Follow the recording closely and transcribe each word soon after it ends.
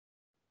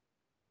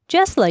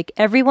Just like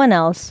everyone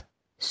else,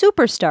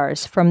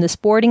 superstars from the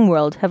sporting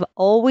world have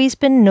always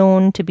been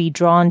known to be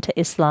drawn to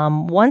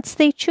Islam once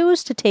they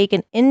choose to take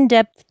an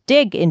in-depth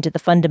dig into the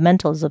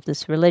fundamentals of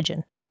this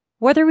religion.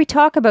 Whether we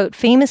talk about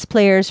famous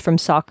players from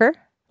soccer,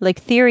 like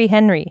Thierry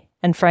Henry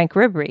and Frank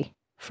Ribery,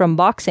 from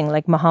boxing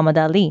like Muhammad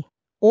Ali,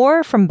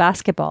 or from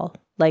basketball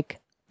like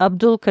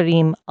Abdul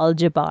Karim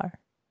Al-Jabbar,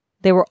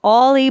 they were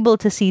all able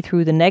to see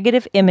through the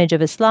negative image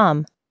of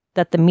Islam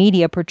that the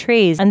media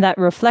portrays and that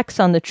reflects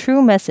on the true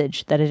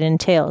message that it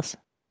entails.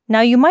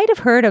 Now, you might have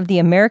heard of the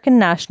American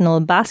National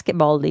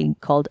Basketball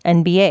League called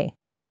NBA.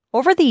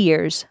 Over the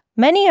years,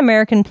 many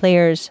American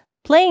players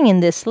playing in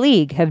this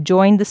league have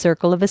joined the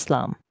circle of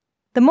Islam.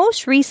 The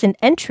most recent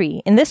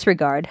entry in this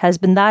regard has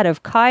been that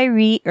of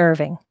Kyrie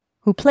Irving,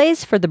 who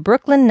plays for the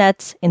Brooklyn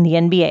Nets in the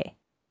NBA.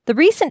 The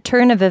recent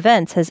turn of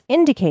events has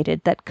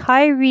indicated that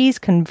Kyrie's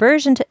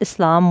conversion to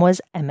Islam was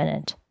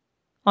imminent.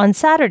 On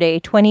Saturday,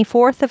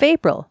 24th of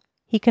April,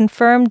 he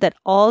confirmed that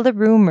all the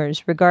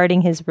rumors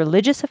regarding his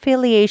religious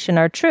affiliation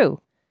are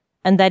true,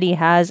 and that he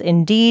has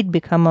indeed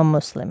become a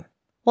Muslim.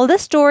 Well,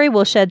 this story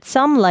will shed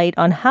some light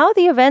on how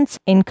the events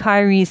in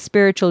Kyrie's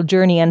spiritual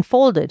journey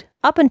unfolded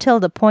up until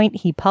the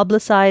point he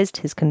publicized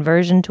his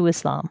conversion to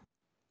Islam.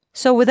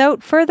 So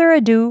without further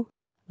ado,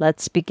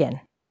 let's begin.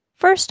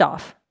 First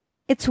off,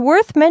 it's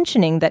worth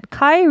mentioning that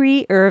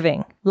Kyrie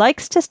Irving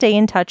likes to stay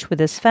in touch with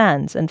his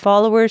fans and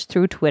followers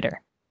through Twitter.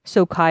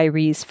 So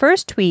Kyrie's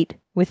first tweet,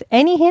 with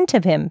any hint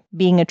of him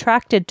being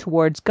attracted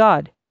towards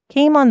God,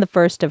 came on the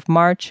 1st of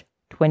March,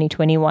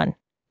 2021,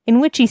 in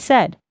which he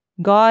said,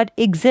 "God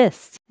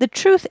exists. The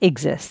truth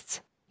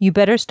exists. You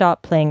better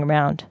stop playing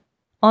around."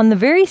 On the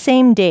very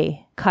same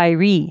day,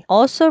 Kyrie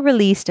also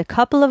released a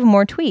couple of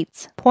more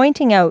tweets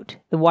pointing out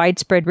the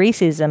widespread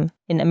racism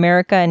in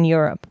America and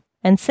Europe,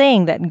 and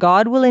saying that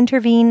God will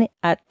intervene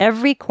at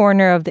every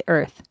corner of the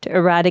earth to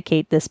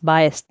eradicate this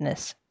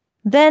biasedness.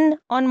 Then,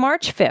 on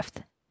March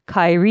 5th,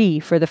 Kyrie,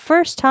 for the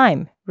first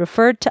time,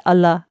 referred to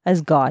Allah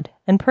as God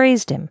and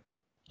praised him.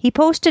 He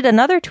posted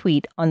another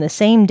tweet on the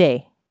same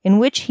day, in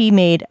which he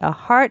made a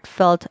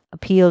heartfelt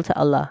appeal to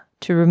Allah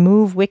to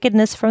remove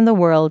wickedness from the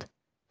world,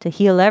 to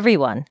heal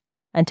everyone,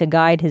 and to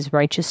guide his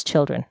righteous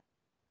children.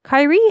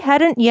 Kyrie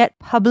hadn't yet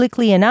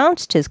publicly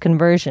announced his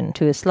conversion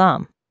to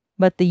Islam,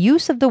 but the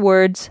use of the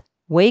words,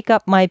 "Wake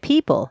up my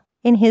people,"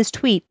 in his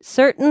tweet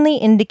certainly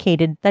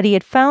indicated that he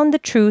had found the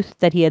truth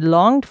that he had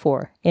longed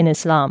for in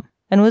Islam,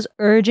 and was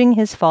urging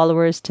his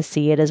followers to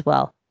see it as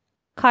well.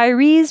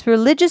 Kyrie's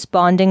religious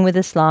bonding with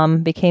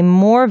Islam became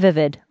more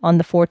vivid on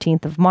the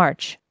 14th of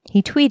March.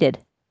 He tweeted,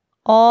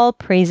 "All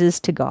praises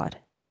to God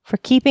for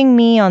keeping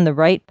me on the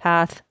right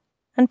path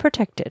and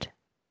protected."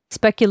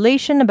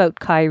 Speculation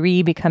about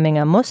Kyrie becoming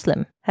a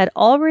Muslim had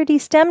already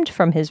stemmed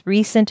from his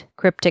recent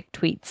cryptic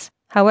tweets.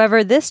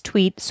 However, this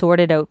tweet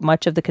sorted out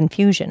much of the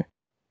confusion.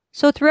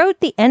 So throughout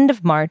the end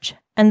of March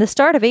and the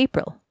start of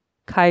April,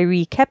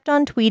 Kyrie kept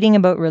on tweeting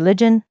about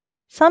religion,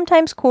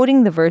 sometimes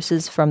quoting the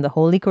verses from the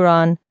Holy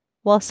Quran,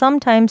 while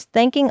sometimes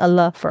thanking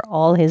Allah for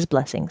all his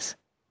blessings.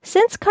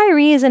 Since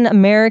Kyrie is an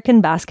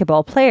American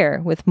basketball player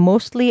with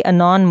mostly a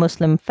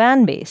non-Muslim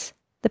fan base,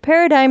 the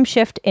paradigm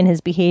shift in his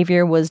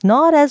behavior was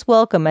not as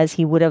welcome as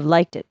he would have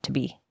liked it to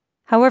be.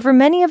 However,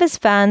 many of his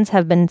fans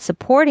have been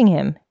supporting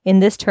him in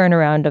this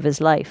turnaround of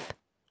his life.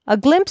 A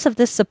glimpse of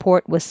this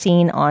support was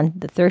seen on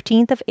the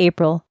 13th of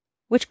April,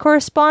 which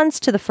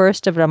corresponds to the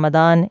 1st of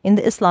Ramadan in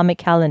the Islamic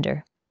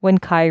calendar, when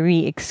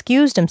Kyrie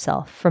excused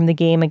himself from the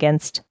game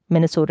against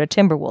Minnesota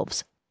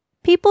Timberwolves.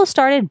 People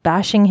started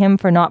bashing him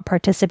for not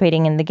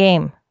participating in the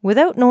game,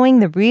 without knowing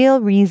the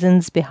real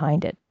reasons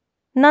behind it.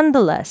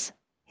 Nonetheless,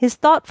 his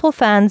thoughtful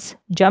fans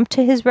jumped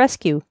to his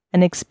rescue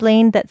and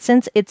explained that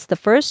since it's the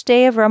first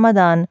day of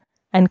Ramadan,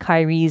 and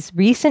Kyrie's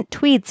recent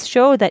tweets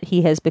show that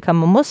he has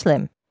become a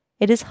Muslim,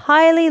 it is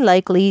highly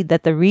likely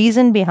that the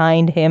reason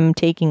behind him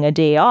taking a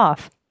day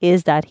off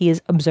is that he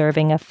is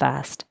observing a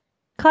fast.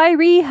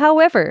 Kyrie,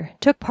 however,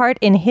 took part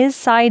in his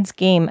side's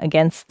game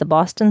against the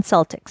Boston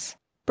Celtics.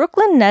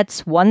 Brooklyn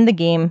Nets won the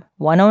game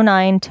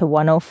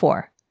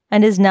 109-104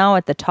 and is now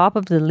at the top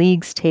of the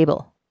league's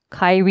table.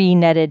 Kyrie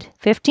netted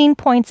 15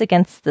 points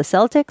against the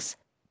Celtics,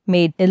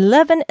 made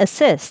 11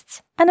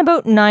 assists, and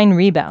about 9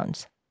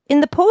 rebounds.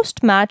 In the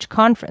post-match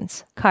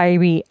conference,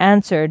 Kyrie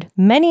answered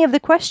many of the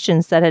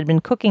questions that had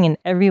been cooking in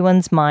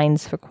everyone's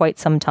minds for quite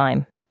some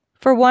time.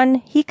 For one,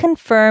 he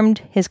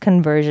confirmed his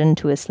conversion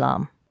to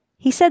Islam.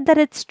 He said that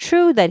it's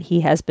true that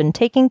he has been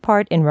taking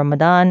part in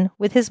Ramadan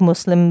with his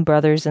Muslim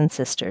brothers and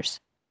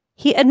sisters.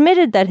 He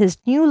admitted that his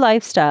new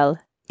lifestyle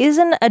is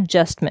an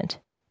adjustment,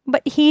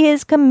 but he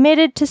is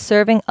committed to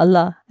serving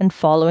Allah and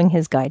following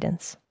his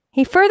guidance.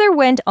 He further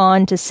went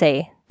on to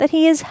say that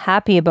he is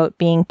happy about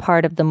being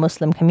part of the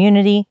Muslim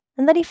community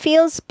and that he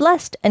feels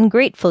blessed and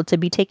grateful to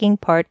be taking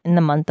part in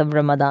the month of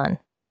Ramadan.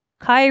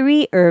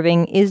 Kyrie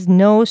Irving is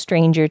no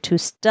stranger to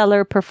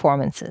stellar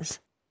performances.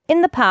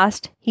 In the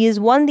past, he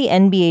has won the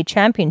NBA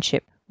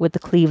championship with the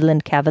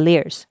Cleveland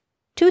Cavaliers,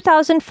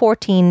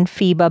 2014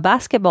 FIBA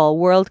Basketball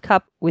World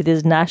Cup with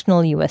his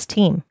national U.S.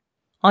 team.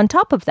 On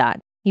top of that,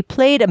 He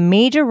played a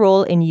major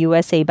role in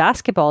USA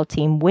basketball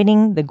team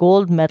winning the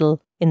gold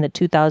medal in the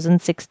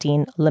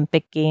 2016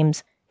 Olympic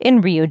Games in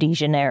Rio de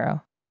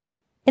Janeiro.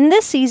 In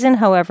this season,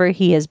 however,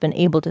 he has been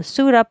able to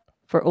suit up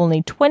for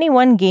only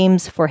 21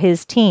 games for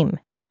his team,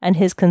 and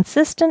his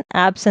consistent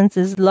absence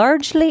is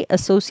largely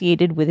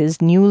associated with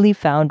his newly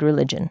found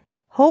religion.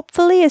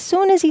 Hopefully, as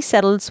soon as he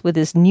settles with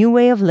his new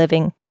way of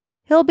living,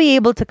 he'll be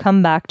able to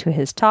come back to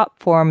his top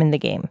form in the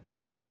game.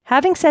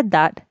 Having said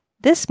that,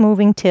 this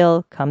moving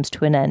tale comes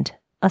to an end.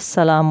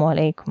 Assalamu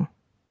alaikum.